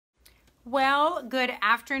Well, good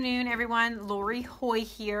afternoon, everyone. Lori Hoy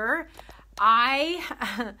here. I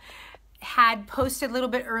had posted a little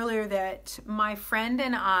bit earlier that my friend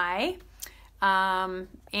and I,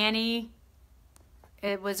 Annie,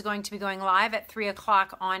 it was going to be going live at 3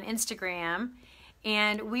 o'clock on Instagram,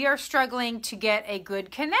 and we are struggling to get a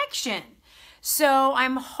good connection. So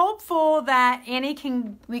I'm hopeful that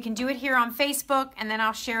we can do it here on Facebook, and then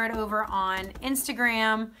I'll share it over on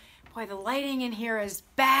Instagram. Boy, the lighting in here is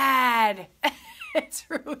bad. It's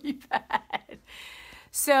really bad.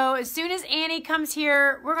 So as soon as Annie comes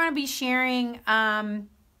here, we're going to be sharing her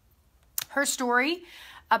story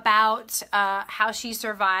about how she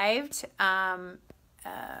survived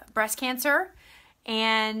breast cancer.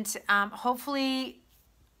 And hopefully,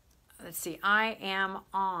 let's see, I am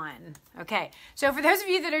on. Okay, so for those of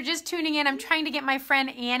you that are just tuning in, I'm trying to get my friend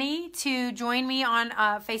Annie to join me on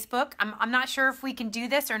Facebook. I'm not sure if we can do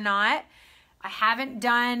this or not. I haven't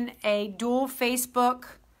done a dual Facebook.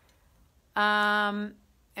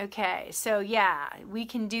 Okay, so yeah, we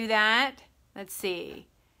can do that. Let's see.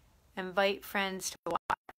 Invite friends to watch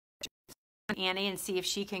Annie and see if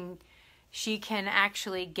she can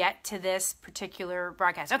actually get to this particular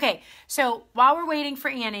broadcast. Okay, so while we're waiting for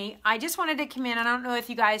Annie, I just wanted to come in. I don't know if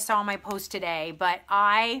you guys saw my post today, but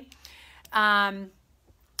I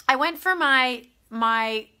went for my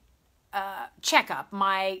checkup,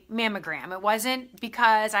 my mammogram. It wasn't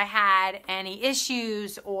because I had any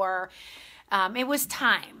issues or it was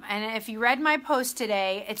time. And if you read my post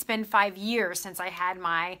today, it's been 5 years since I had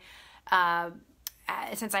my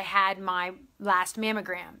last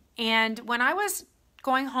mammogram. And when I was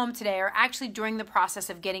going home today, or actually during the process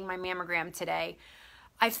of getting my mammogram today,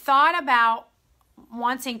 I thought about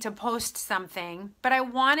wanting to post something, but I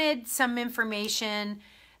wanted some information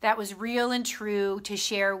that was real and true to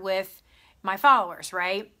share with my followers,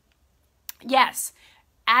 right? Yes,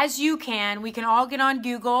 as you can, we can all get on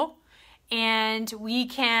Google and we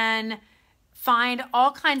can find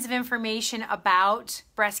all kinds of information about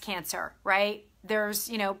breast cancer, right? There's,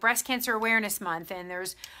 Breast Cancer Awareness Month, and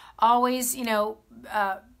there's always,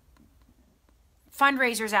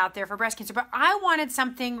 fundraisers out there for breast cancer. But I wanted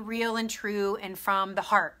something real and true and from the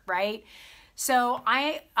heart, right? So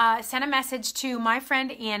I sent a message to my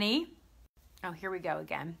friend Annie. Oh, here we go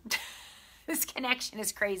again. This connection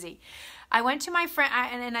is crazy. I went to my friend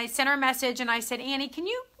and I sent her a message and I said, Annie, can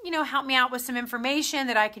you, help me out with some information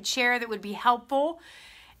that I could share that would be helpful?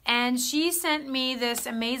 And she sent me this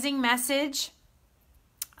amazing message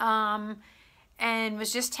and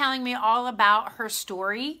was just telling me all about her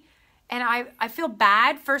story. And I feel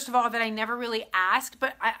bad, first of all, that I never really asked,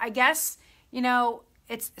 but I guess,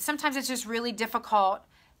 sometimes it's just really difficult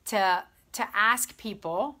to ask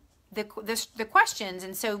people the questions.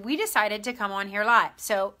 And so we decided to come on here live.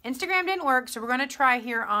 So Instagram didn't work, so we're going to try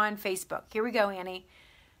here on Facebook. Here we go, Annie.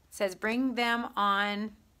 It says bring Annie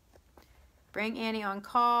on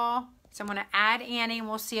call. So I'm going to add Annie and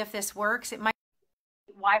we'll see if this works. It might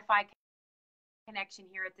be Wi-Fi connection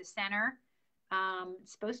here at the center.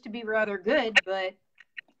 It's supposed to be rather good, but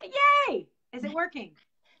yay! Is it working?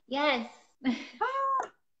 Yes. Oh,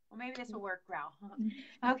 well, maybe this will work, Ralph.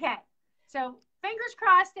 Okay. So fingers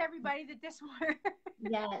crossed, everybody, that this works.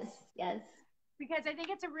 Yes. Because I think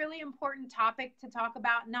it's a really important topic to talk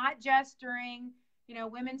about, not just during,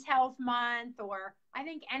 Women's Health Month, or I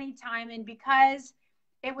think any time. And because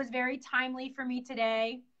it was very timely for me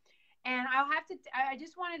today, and I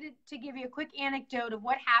just wanted to give you a quick anecdote of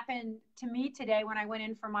what happened to me today when I went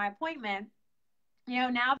in for my appointment.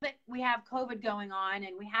 Now that we have COVID going on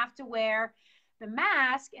and we have to wear the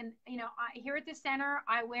mask, and, here at the center,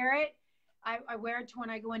 I wear it. I wear it when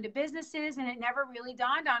I go into businesses, and it never really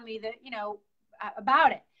dawned on me that,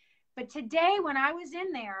 about it. But today when I was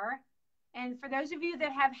in there, and for those of you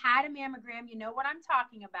that have had a mammogram, you know what I'm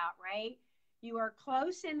talking about, right? You are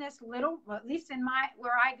close in this little, well, at least in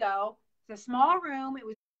where I go, it's a small room. It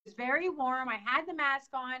was very warm. I had the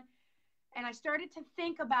mask on, and I started to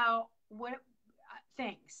think about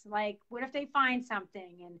things like, what if they find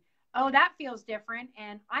something? And, oh, that feels different.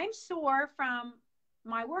 And I'm sore from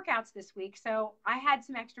my workouts this week. So I had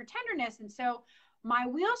some extra tenderness. And so my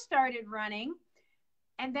wheels started running.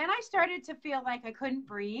 And then I started to feel like I couldn't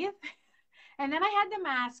breathe. And then I had the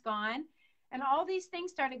mask on, and all these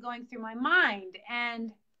things started going through my mind.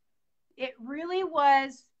 And it really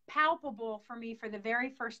was palpable for me for the very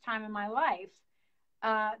first time in my life,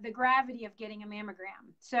 the gravity of getting a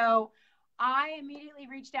mammogram. So I immediately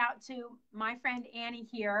reached out to my friend Annie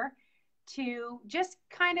here to just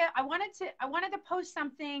I wanted to post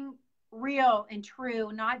something real and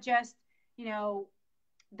true, not just,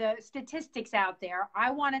 the statistics out there.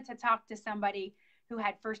 I wanted to talk to somebody who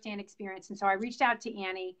had firsthand experience. And so I reached out to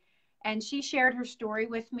Annie, and she shared her story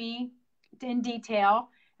with me in detail.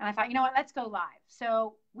 And I thought, you know what, let's go live.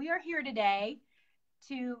 So we are here today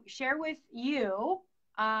to share with you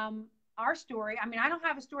our story. I mean, I don't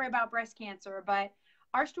have a story about breast cancer, but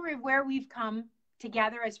our story of where we've come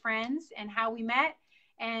together as friends and how we met,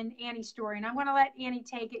 and Annie's story. And I'm going to let Annie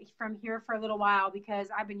take it from here for a little while because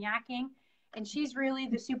I've been yakking, and she's really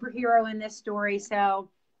the superhero in this story. So,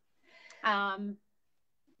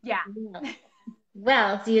 yeah.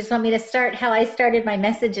 Well, so you just want me to start how I started my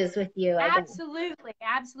messages with you, I guess. Absolutely,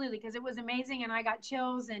 absolutely, because it was amazing, and I got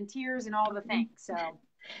chills and tears and all the things. So,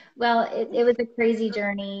 Well, it was a crazy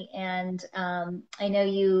journey, and I know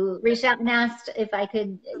you reached out and asked if I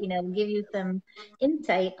could, give you some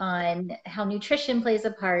insight on how nutrition plays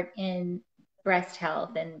a part in breast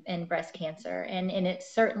health and breast cancer, and it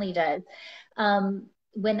certainly does.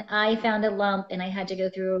 When I found a lump and I had to go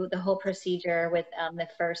through the whole procedure with the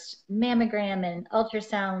first mammogram and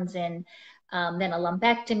ultrasounds and then a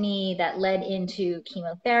lumpectomy that led into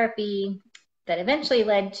chemotherapy that eventually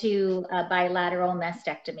led to a bilateral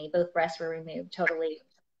mastectomy. Both breasts were removed totally,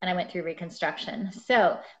 and I went through reconstruction.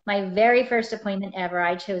 So my very first appointment ever,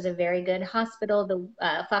 I chose a very good hospital,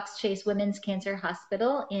 the Fox Chase Women's Cancer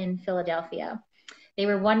Hospital in Philadelphia. They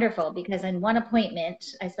were wonderful because in one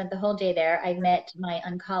appointment, I spent the whole day there. I met my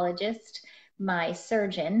oncologist, my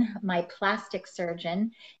surgeon, my plastic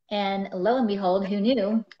surgeon, and lo and behold, who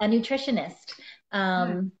knew? A nutritionist.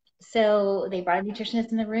 So they brought a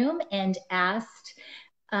nutritionist in the room and asked,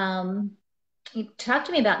 talk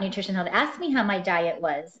to me about nutrition health. Asked me how my diet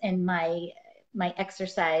was and my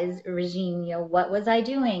exercise regime. What was I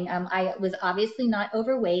doing? I was obviously not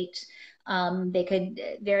overweight. They could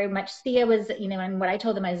very much see I was, and what I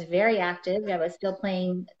told them, I was very active. I was still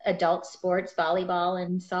playing adult sports, volleyball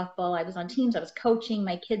and softball. I was on teams. I was coaching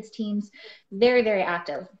my kids' teams, very, very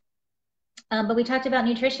active. But we talked about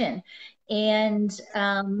nutrition, and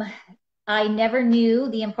I never knew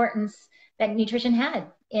the importance that nutrition had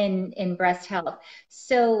in breast health.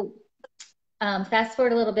 So fast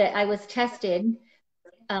forward a little bit, I was tested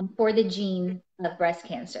for the gene of breast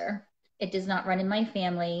cancer. It does not run in my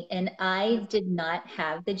family, and I did not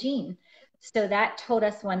have the gene. So that told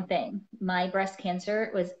us one thing. My breast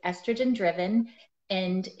cancer was estrogen driven,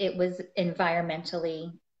 and it was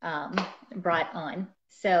environmentally brought on.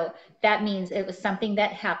 So that means it was something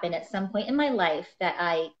that happened at some point in my life that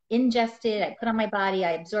I ingested, I put on my body,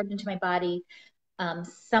 I absorbed into my body.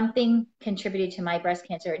 Something contributed to my breast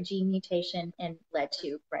cancer, a gene mutation, and led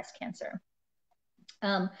to breast cancer.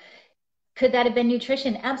 Could that have been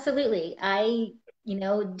nutrition? Absolutely. I,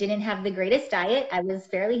 didn't have the greatest diet. I was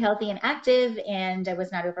fairly healthy and active, and I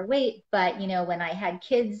was not overweight. But, when I had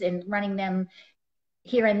kids and running them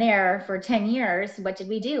here and there for 10 years, what did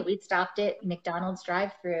we do? We stopped at McDonald's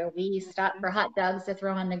drive-through. We stopped for hot dogs to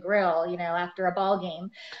throw on the grill, after a ball game.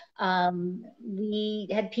 We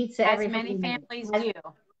had pizza as every many Friday families night,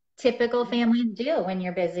 do. typical families do when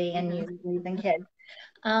you're busy and you're raising kids.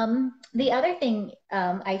 The other thing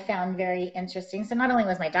I found very interesting, so not only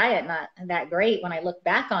was my diet not that great when I look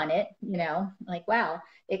back on it, like, wow,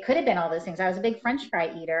 it could have been all those things. I was a big French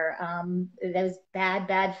fry eater. Those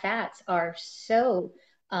bad fats are so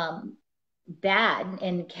bad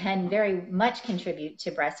and can very much contribute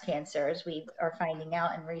to breast cancer, as we are finding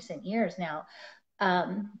out in recent years now.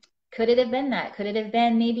 Could it have been that? Could it have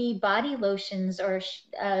been maybe body lotions or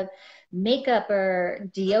makeup or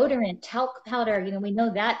deodorant, talc powder? We know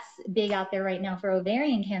that's big out there right now for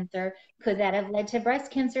ovarian cancer. Could that have led to breast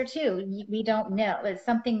cancer too? We don't know. It's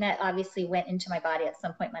something that obviously went into my body at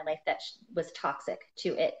some point in my life that was toxic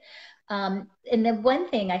to it. And the one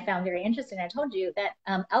thing I found very interesting, I told you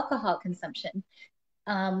that alcohol consumption,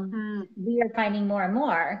 we are finding more and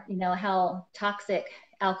more, how toxic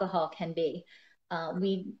alcohol can be.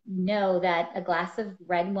 We know that a glass of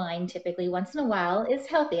red wine, typically once in a while, is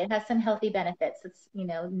healthy. It has some healthy benefits. It's,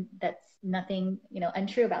 that's nothing,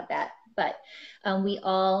 untrue about that. But we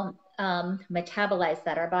all metabolize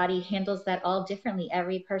that. Our body handles that all differently.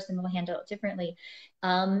 Every person will handle it differently.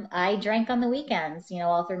 I drank on the weekends,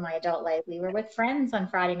 all through my adult life. We were with friends on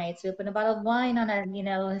Friday nights. We opened a bottle of wine on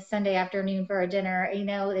a, Sunday afternoon for a dinner.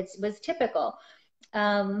 It was typical.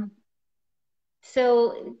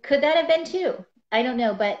 So could that have been too? I don't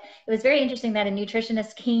know, but it was very interesting that a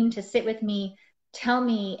nutritionist came to sit with me, tell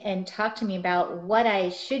me and talk to me about what I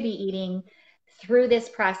should be eating through this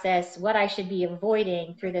process, what I should be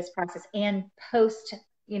avoiding through this process, and post,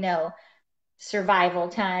 survival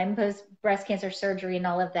time, post breast cancer surgery and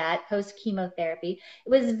all of that, post chemotherapy. It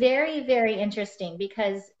was very, very interesting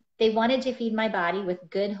because they wanted to feed my body with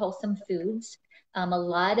good, wholesome foods, a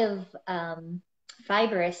lot of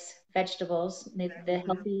fibrous vegetables, the Mhm.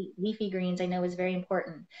 healthy leafy greens I know is very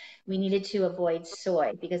important. We needed to avoid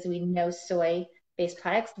soy because we know soy-based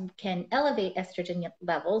products can elevate estrogen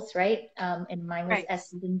levels, right? And mine was Right.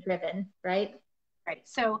 estrogen driven, right? Right.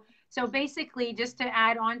 So basically, just to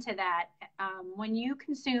add on to that, when you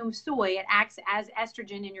consume soy, it acts as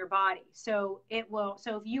estrogen in your body. So it will.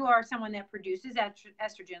 So if you are someone that produces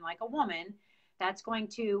estrogen, like a woman, that's going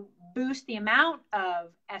to boost the amount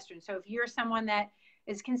of estrogen. So if you're someone that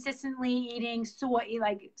is consistently eating soy,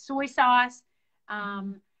 like soy sauce, Mhm.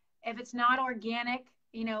 um, if it's not organic,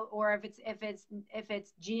 or if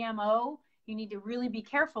it's GMO, you need to really be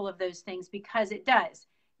careful of those things because it does.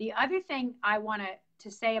 The other thing I want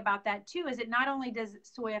to say about that too is it not only does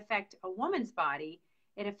soy affect a woman's body,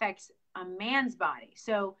 it affects a man's body.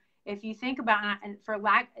 So if you think about, and for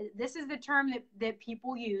lack, this is the term that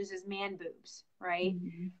people use is man boobs, right?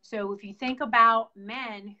 Mhm. So if you think about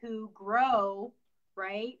men who grow,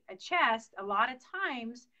 right, a chest, a lot of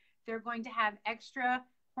times they're going to have extra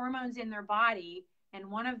hormones in their body, and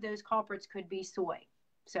one of those culprits could be soy.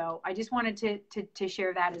 So I just wanted to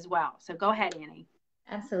share that as well. So go ahead, Annie.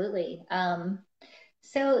 Absolutely.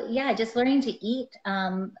 So yeah, just learning to eat.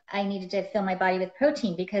 I needed to fill my body with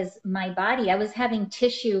protein because my body, I was having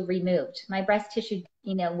tissue removed. My breast tissue,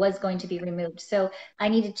 was going to be removed. So I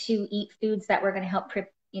needed to eat foods that were going to help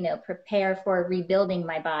prepare for rebuilding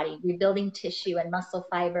my body, rebuilding tissue and muscle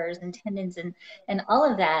fibers and tendons and all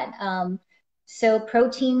of that. So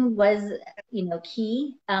protein was,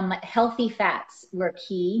 key. Healthy fats were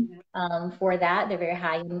key for that. They're very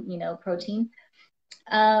high in, protein.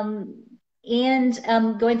 Um, and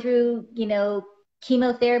going through,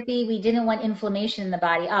 chemotherapy, we didn't want inflammation in the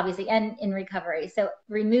body, obviously, and in recovery. So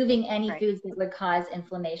removing any Right. foods that would cause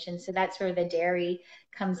inflammation. So that's where the dairy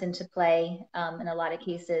comes into play in a lot of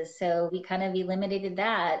cases. So we kind of eliminated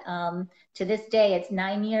that. To this day, it's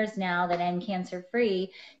 9 years now that I'm cancer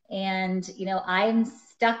free. And, I'm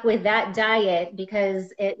stuck with that diet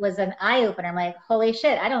because it was an eye opener. I'm like, holy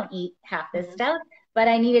shit, I don't eat half this Mhm. stuff, but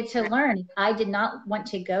I needed to Right. learn. I did not want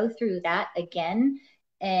to go through that again.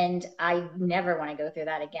 And I never want to go through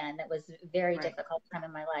that again. That was a very Right. difficult time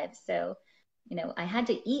in my life. So, I had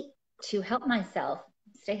to eat to help myself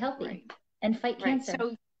stay healthy Right. and fight Right. cancer.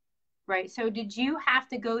 So did you have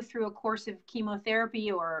to go through a course of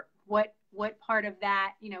chemotherapy, or what part of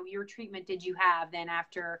that, your treatment did you have then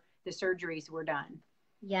after the surgeries were done?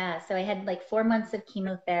 Yeah, so I had like 4 months of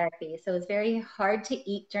chemotherapy. So it was very hard to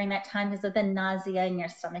eat during that time because of the nausea and your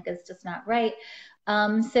stomach is just not right.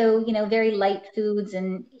 So, very light foods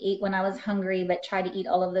and ate when I was hungry, but try to eat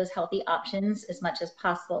all of those healthy options as much as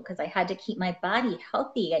possible because I had to keep my body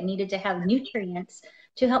healthy. I needed to have nutrients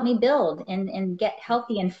to help me build and get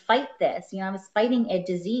healthy and fight this. I was fighting a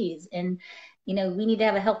disease and, we need to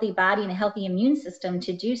have a healthy body and a healthy immune system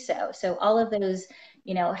to do so. So all of those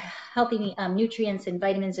healthy nutrients and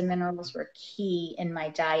vitamins and minerals were key in my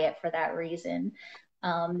diet for that reason.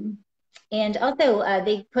 Um, and also,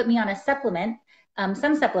 they put me on a supplement,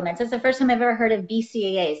 some supplements. It's the first time I've ever heard of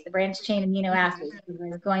BCAAs, the branched chain amino acids. Mhm.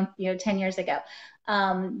 It was going, 10 years ago.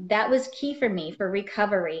 That was key for me for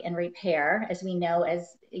recovery and repair, as we know,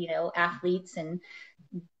 as athletes and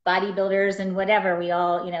bodybuilders and whatever we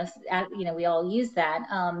all we all use that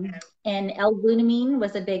and L-glutamine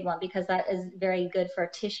was a big one because that is very good for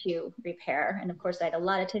tissue repair, and of course I had a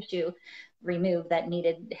lot of tissue removed that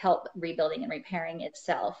needed help rebuilding and repairing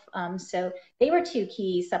itself. So they were two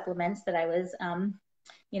key supplements that I was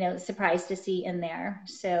surprised to see in there.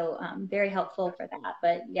 So very helpful for that.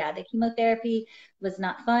 But yeah, the chemotherapy was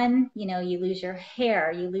not fun. You lose your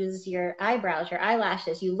hair, you lose your eyebrows, your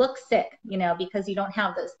eyelashes, you look sick, because you don't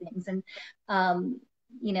have those things. And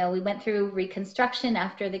we went through reconstruction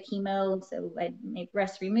after the chemo. So I made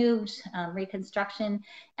breast removed, reconstruction.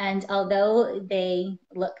 And although they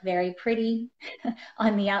look very pretty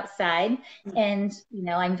on the outside, and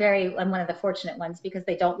I'm one of the fortunate ones because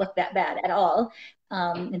they don't look that bad at all.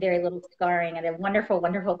 Very little scarring and a wonderful,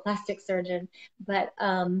 wonderful plastic surgeon. But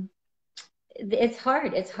it's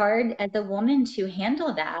hard. It's hard as a woman to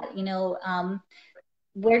handle that.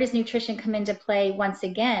 Where does nutrition come into play once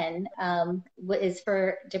again? Is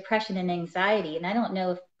for depression and anxiety. And I don't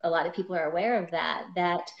know if a lot of people are aware of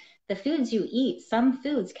that the foods you eat, some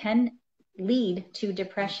foods can lead to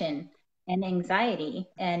depression and anxiety.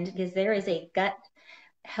 And because there is a gut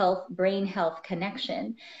health, brain health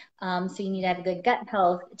connection. So you need to have good gut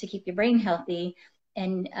health to keep your brain healthy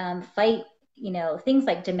and fight, things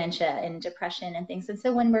like dementia and depression and things. And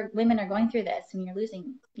so when women are going through this and you're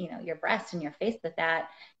losing, your breast and your face with that,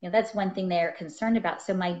 that's one thing they're concerned about.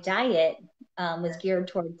 So my diet was geared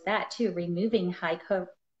towards that too, removing high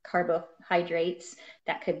carbohydrates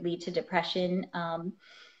that could lead to depression.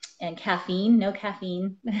 And caffeine, no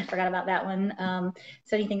caffeine. I forgot about that one.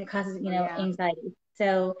 So anything that causes, anxiety.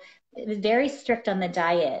 So it was very strict on the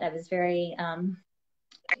diet. I was very,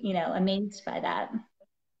 amazed by that.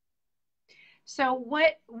 So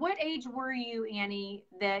what age were you, Annie,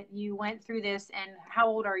 that you went through this, and how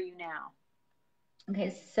old are you now?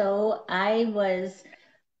 Okay, so I was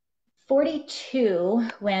 42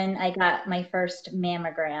 when I got my first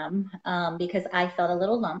mammogram because I felt a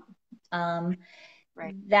little lump. Um,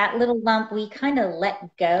 Right. that little lump we kind of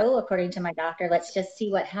let go, according to my doctor. Let's just see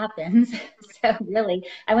what happens. So really,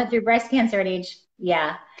 I went through breast cancer at age,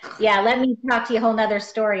 yeah. Let me talk to you a whole nother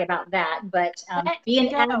story about that. But Let's be an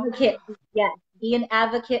go. advocate. Yes, be an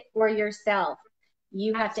advocate for yourself.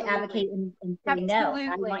 You have to advocate Absolutely. and say, no, I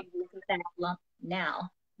want Absolutely. you to get that lump now,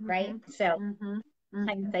 right? Mm-hmm. So Mm-hmm. Mm-hmm.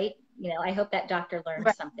 hindsight, I hope that doctor learned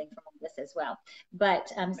Right. something from all this as well. But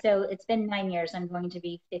so it's been 9 years. I'm going to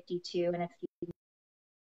be 52 in a few.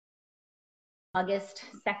 August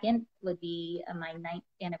 2nd would be my 9th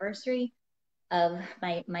anniversary of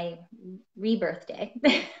my rebirth day.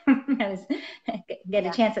 I was get a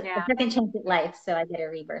Yeah. chance at a Yeah. second chance at life, so I get a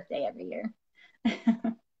rebirth day every year.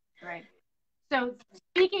 Right. So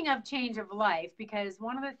speaking of change of life, because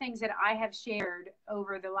one of the things that I have shared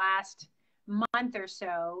over the last month or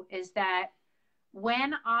so is that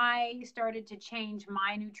when I started to change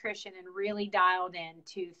my nutrition and really dialed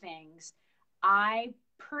into things, I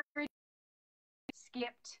pretty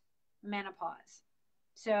skipped menopause.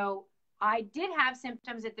 So I did have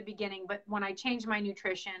symptoms at the beginning, but when I changed my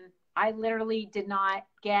nutrition, I literally did not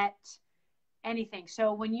get anything.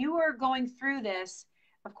 So when you are going through this,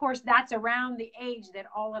 of course, that's around the age that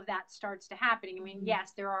all of that starts to happening. I mean,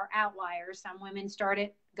 yes, there are outliers. Some women start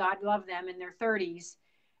it, God love them, in their 30s,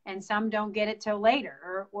 and some don't get it till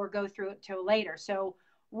later or go through it till later. So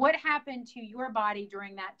what happened to your body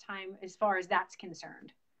during that time as far as that's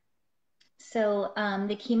concerned? So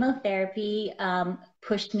the chemotherapy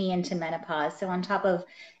pushed me into menopause. So on top of,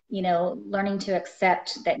 learning to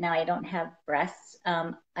accept that now I don't have breasts,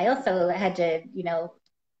 I also had to,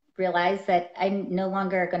 realize that I'm no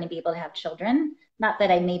longer going to be able to have children. Not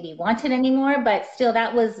that I maybe wanted anymore, but still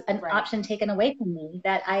that was an Right. option taken away from me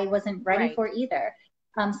that I wasn't ready Right. for either.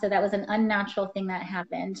 So that was an unnatural thing that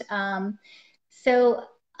happened. So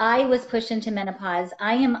I was pushed into menopause.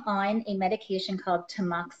 I am on a medication called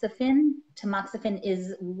tamoxifen. Tamoxifen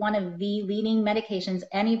is one of the leading medications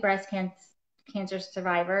any cancer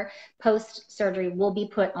survivor post surgery will be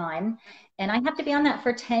put on. And I have to be on that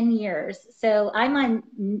for 10 years. So I'm on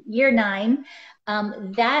year 9.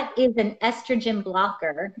 That is an estrogen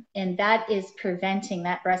blocker, and that is preventing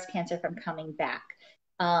that breast cancer from coming back.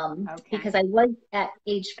 Okay. Because I was at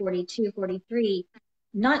age 42, 43,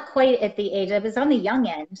 not quite at the age, I was on the young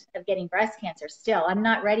end of getting breast cancer still. I'm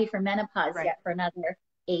not ready for menopause Right. yet for another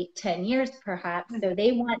 8, 10 years perhaps. Mm-hmm. So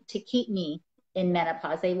they want to keep me in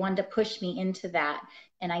menopause. They wanted to push me into that.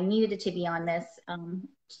 And I needed to be on this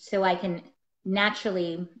so I can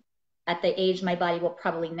naturally, at the age my body will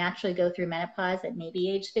probably naturally go through menopause at maybe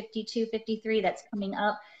age 52, 53, that's coming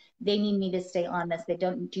up. They need me to stay on this. They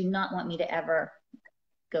do not want me to ever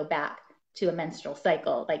go back to a menstrual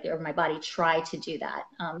cycle, like, or my body try to do that.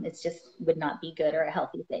 It's just would not be good or a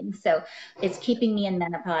healthy thing. So it's keeping me in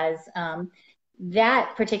menopause.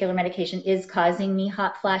 That particular medication is causing me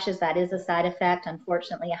hot flashes. That is a side effect.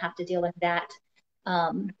 Unfortunately, I have to deal with that.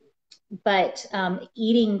 Um, but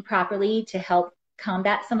eating properly to help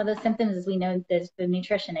combat some of those symptoms, as we know, there's the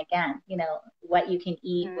nutrition again, what you can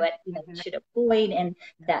eat, what you should avoid, and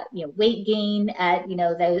that weight gain at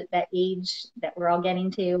that age that we're all getting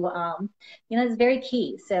to, is very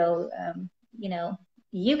key. So you know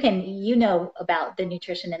you know about the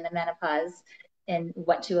nutrition in the menopause and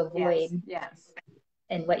what to Yes. avoid Yes.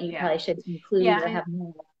 and what you Yeah. probably should include Yeah. or have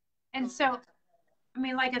more. And so, I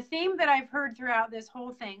mean, like a theme that I've heard throughout this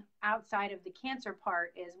whole thing outside of the cancer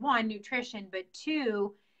part is one, nutrition, but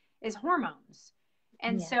two is hormones.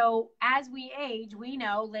 And Yeah. so as we age, we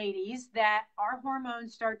know, ladies, that our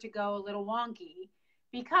hormones start to go a little wonky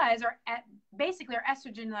because basically our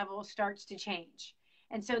estrogen level starts to change.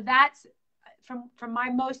 And so that's from my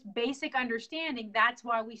most basic understanding, that's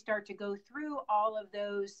why we start to go through all of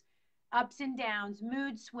those ups and downs,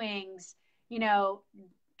 mood swings, you know,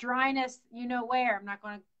 dryness, where. I'm not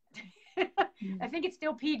going to I think it's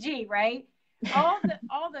still PG, right? All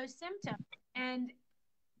those symptoms. And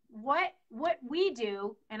what we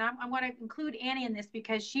do, and I'm going to include Annie in this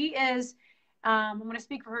because she is I'm going to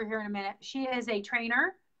speak for her here in a minute. She is a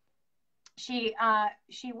trainer. She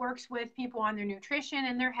works with people on their nutrition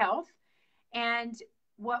and their health. And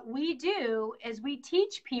what we do is we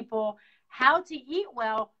teach people how to eat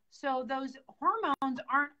well so those hormones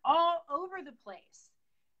aren't all over the place.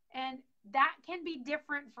 And that can be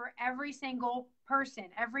different for every single person.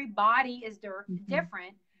 Every body is Mhm.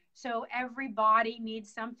 different. So every body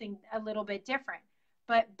needs something a little bit different.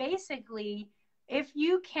 But basically, if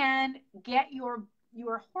you can get your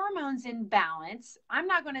hormones in balance, I'm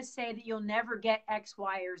not going to say that you'll never get X,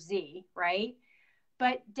 Y, or Z, right?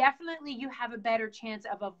 But definitely you have a better chance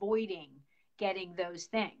of avoiding getting those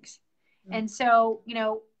things. And so,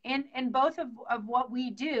 in both of what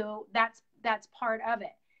we do, that's part of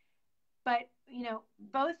it. But,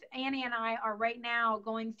 both Annie and I are right now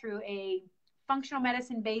going through a functional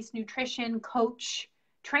medicine based nutrition coach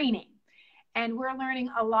training. And we're learning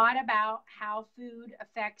a lot about how food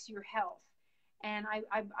affects your health. And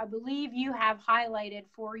I believe you have highlighted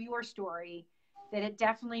for your story that it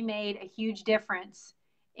definitely made a huge difference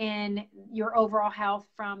in your overall health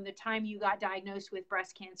from the time you got diagnosed with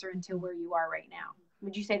breast cancer until Mhm. where you are right now.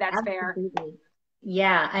 Would you say that's fair? Absolutely.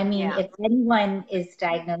 Yeah, I mean, Yeah. if anyone is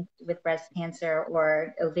diagnosed with breast cancer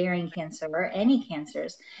or ovarian cancer or any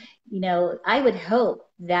cancers, I would hope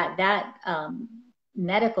that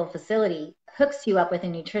medical facility hooks you up with a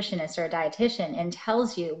nutritionist or a dietitian and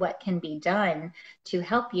tells you what can be done to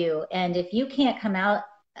help you. And if you can't come out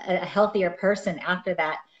a healthier person after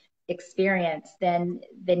that experience, then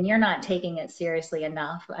you're not taking it seriously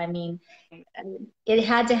enough. I mean, it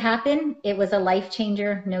had to happen. It was a life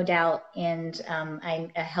changer, no doubt. And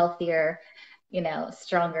I'm a healthier,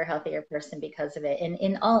 stronger, healthier person because of it.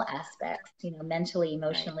 In all aspects, mentally, Right.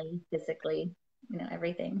 emotionally, physically,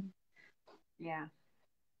 everything. Yeah.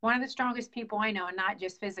 One of the strongest people I know, and not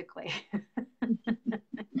just physically.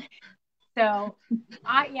 So,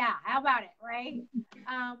 yeah, how about it, right?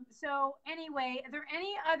 So anyway, are there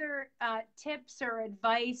any other tips or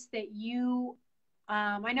advice that you?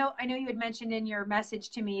 I know you had mentioned in your message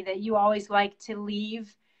to me that you always like to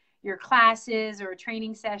leave your classes or a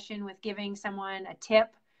training session with giving someone a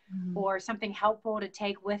tip Mhm. or something helpful to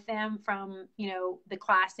take with them from the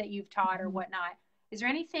class that you've taught or Mhm. whatnot. Is there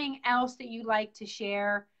anything else that you'd like to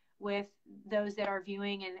share with those that are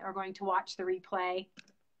viewing and are going to watch the replay?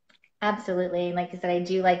 Absolutely. Like I said, I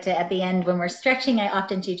do like to, at the end when we're stretching, I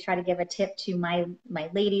often do try to give a tip to my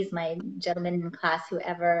ladies, my gentlemen in class,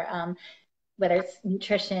 whoever. Whether it's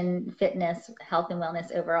nutrition, fitness, health, and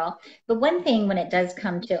wellness overall. But one thing when it does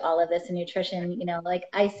come to all of this in nutrition, like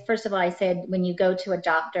first of all, I said, when you go to a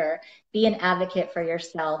doctor, be an advocate for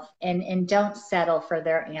yourself and don't settle for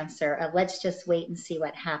their answer of let's just wait and see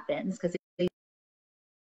what happens. Because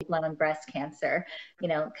low in breast cancer,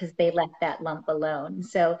 because they left that lump alone.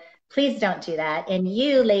 So please don't do that. And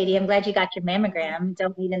you, lady, I'm glad you got your mammogram.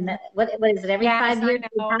 Don't even, what is it, every Yes, five I years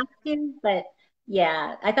you know. have to? But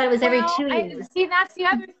yeah, I thought it was every Well, two I years. see that's the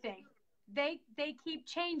other thing. They keep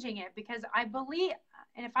changing it because I believe,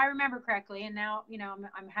 and if I remember correctly, and now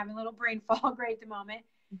I'm having a little brain fog right at the moment,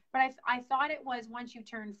 but I thought it was once you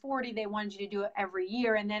turn 40 they wanted you to do it every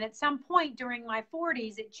year, and then at some point during my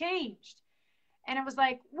 40s it changed, and it was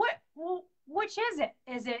like what? Well, which is it?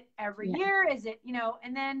 Is it every Yeah, year? Is it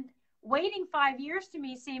And then waiting 5 years to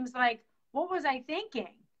me seems like what was I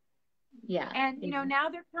thinking? yeah, And yeah. now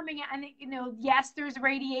they're coming out, and yes, there's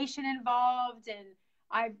radiation involved, and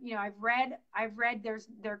I've read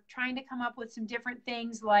they're trying to come up with some different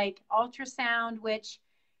things like ultrasound, which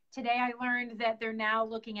today I learned that they're now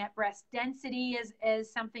looking at breast density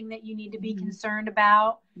as something that you need to be Mhm. concerned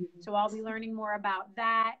about. Mhm. So I'll be learning more about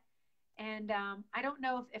that. And I don't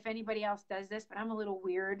know if anybody else does this, but I'm a little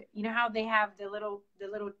weird. You know how they have the little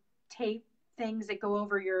tape things that go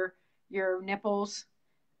over your nipples?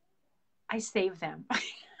 I save them.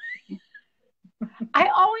 I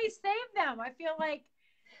always save them. I feel like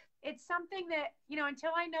it's something that,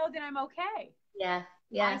 until I know that I'm okay, Yeah, I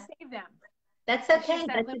yeah. save them. That's It's okay. just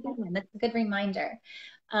that That's a good little, one. That's a good reminder.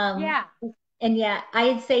 Um, yeah. and yeah,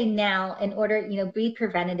 I'd say now, in order, be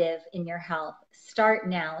preventative in your health. Start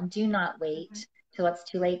now. Do not Mhm. wait till it's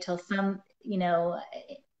too late, till some,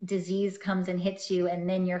 disease comes and hits you, and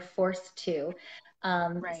then you're forced to.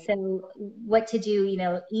 Right. So what to do,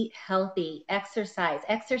 eat healthy, exercise.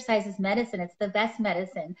 Exercise is medicine. It's the best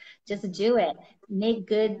medicine. Just do it. Make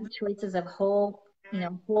good Hmm. choices of whole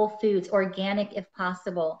foods, organic if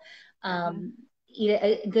possible. Hmm. Eat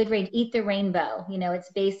a good range, eat the rainbow.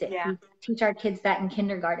 It's basic. Yeah. We teach our kids that in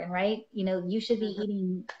kindergarten, right? You should be Hmm.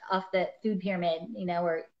 eating off the food pyramid,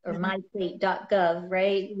 or Hmm. myplate.gov,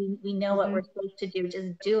 right? We know what we're Hmm. supposed to do.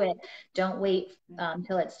 Just do it. Don't wait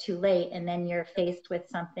till it's too late and then you're faced with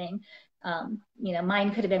something. You know,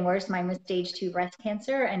 mine could have been worse. Mine was stage 2 breast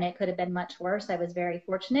cancer, and it could have been much worse. I was very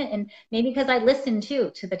fortunate, and maybe because I listened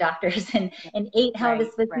to the doctors and ate how this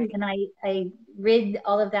Right, was, right. and I rid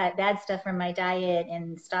all of that bad stuff from my diet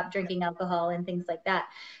and stopped drinking alcohol and things like that.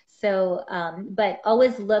 So, but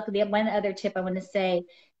always look. The one other tip I want to say,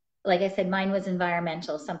 like I said, mine was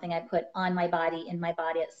environmental, something I put on my body, in my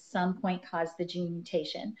body at some point caused the gene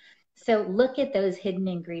mutation. So look at those hidden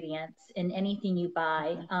ingredients in anything you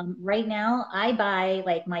buy. Right now, I buy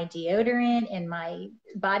like my deodorant and my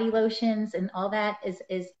body lotions, and all that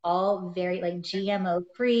is all very like GMO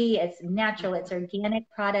free. It's natural. It's organic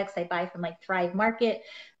products I buy from like Thrive Market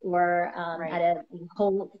or at Right.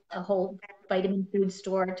 a whole vitamin food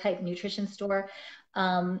store type nutrition store.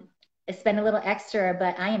 Um, I spend a little extra,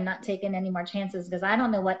 but I am not taking any more chances because I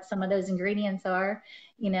don't know what some of those ingredients are,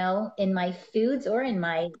 in my foods or in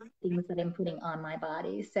my things that I'm putting on my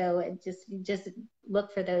body. So it just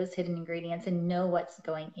look for those hidden ingredients and know what's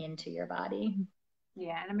going into your body.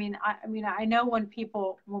 Yeah. And I know when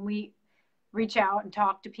we reach out and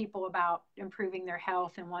talk to people about improving their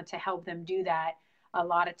health and want to help them do that, a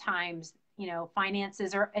lot of times,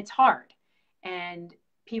 finances it's hard, and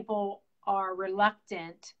people are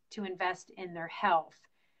reluctant to invest in their health.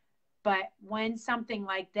 But when something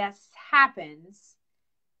like this happens,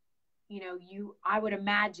 I would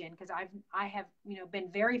imagine, because I have,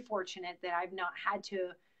 been very fortunate that I've not had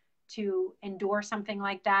to endure something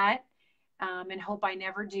like that, and hope I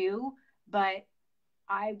never do. But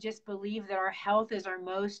I just believe that our health is our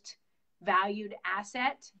most valued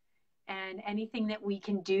asset, and anything that we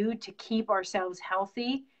can do to keep ourselves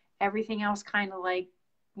healthy, everything else kind of like,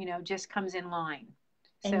 just comes in line.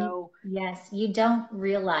 And you, So, yes, you don't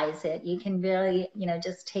realize it. You can really,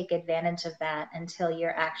 just take advantage of that until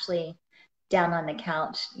you're actually down on the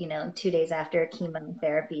couch, 2 days after a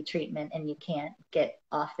chemotherapy treatment, and you can't get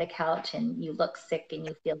off the couch and you look sick and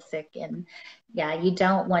you feel sick. And yeah, you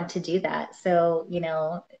don't want to do that. So,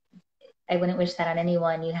 I wouldn't wish that on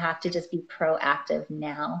anyone. You have to just be proactive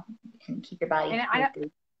now and keep your body and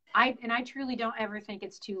healthy. I truly don't ever think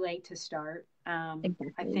it's too late to start. I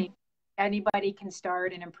Exactly. think anybody can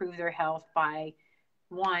start and improve their health by,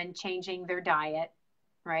 one, changing their diet,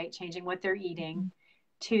 right? Changing what they're eating.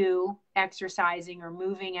 Two, exercising or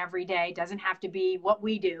moving every day. Doesn't have to be what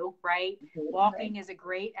we do, right? Right. Walking is a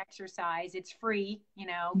great exercise. It's free,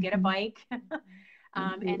 get a Mhm. bike. And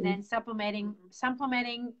Absolutely. then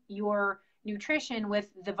supplementing your nutrition with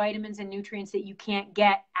the vitamins and nutrients that you can't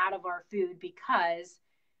get out of our food, because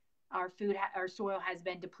our soil has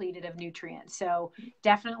been depleted of nutrients. So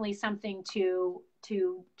definitely something to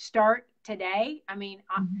start today.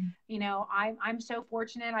 Mhm. I'm so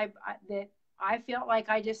fortunate that I felt like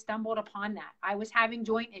I just stumbled upon that. I was having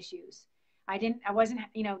joint issues. I wasn't,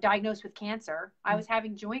 diagnosed with cancer. I was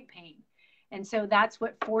having joint pain. And so that's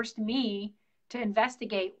what forced me to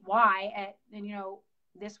investigate why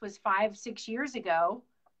this was 5, 6 years ago,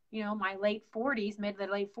 my late 40s, mid to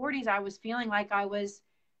late 40s, I was feeling like I was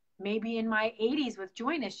maybe in my 80s with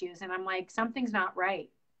joint issues. And I'm like, something's not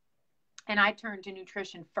right. And I turned to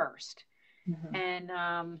nutrition first. Mhm. And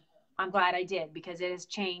I'm glad I did, because it has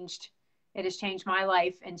changed my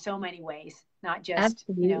life in so many ways, not just,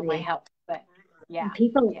 my Absolutely. health, but yeah,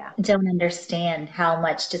 People yeah, don't understand how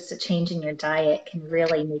much just a change in your diet can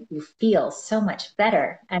really make you feel so much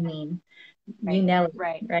better. I mean, you right, know it,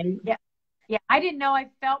 right. right? Yeah. Yeah. I didn't know I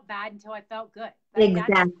felt bad until I felt good. That's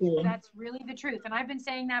Exactly. that's really the truth. And I've been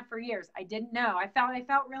saying that for years. I didn't know. I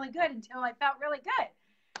felt really good until I felt really good.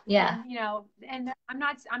 Yeah. And I'm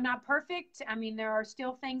not perfect. I mean, there are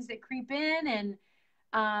still things that creep in. And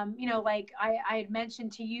like I had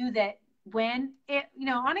mentioned to you that when it,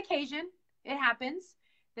 on occasion it happens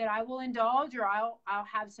that I will indulge, or I'll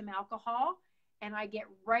have some alcohol, and I get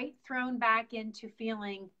right thrown back into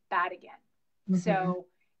feeling bad again. Hmm. So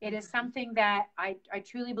it is something that I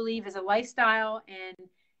truly believe is a lifestyle, and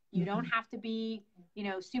you don't Hmm. have to be,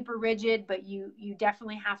 super rigid, but you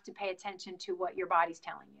definitely have to pay attention to what your body's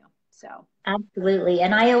telling you. So Absolutely.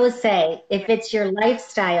 And just, I always say, if yeah, it's your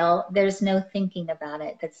lifestyle, there's no thinking about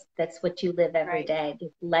it. That's what you live every right, day.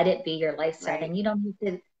 Just let it be your lifestyle. right, Then you don't need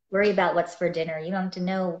to worry about what's for dinner. You don't have to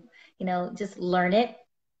know, just learn it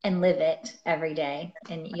and live it every day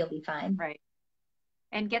and you'll be fine. right.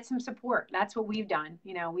 And get some support. That's what we've done.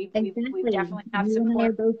 We've Exactly. definitely have You and I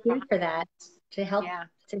are support both here behind. for that to help Yeah,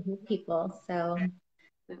 people. So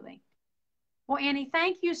absolutely. Well, Annie,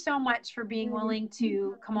 thank you so much for being willing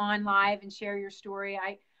to come on live and share your story.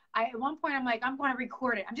 I at one point I'm like, I'm going to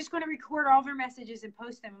record it. I'm just going to record all of our messages and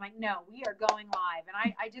post them. I'm like, no, we are going live.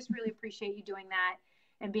 And I just really appreciate you doing that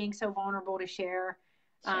and being so vulnerable to share.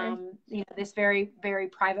 Sure. this very, very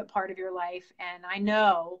private part of your life. And I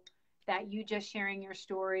know that you just sharing your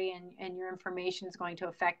story and your information is going to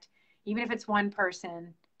affect, even if it's one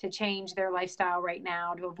person, to change their lifestyle right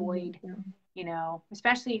now to avoid,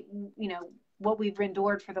 especially, what we've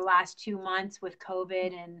endured for the last 2 months with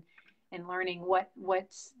COVID and learning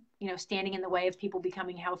what's, standing in the way of people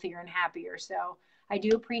becoming healthier and happier. So I do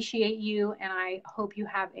appreciate you, and I hope you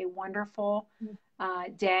have a wonderful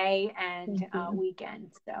day and Thank you.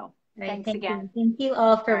 weekend. So Right. thanks Thank again. you. Thank you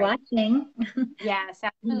all All for right. watching. Yes,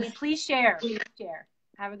 absolutely. Please share. Please share.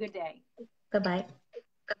 Have a good day. Goodbye.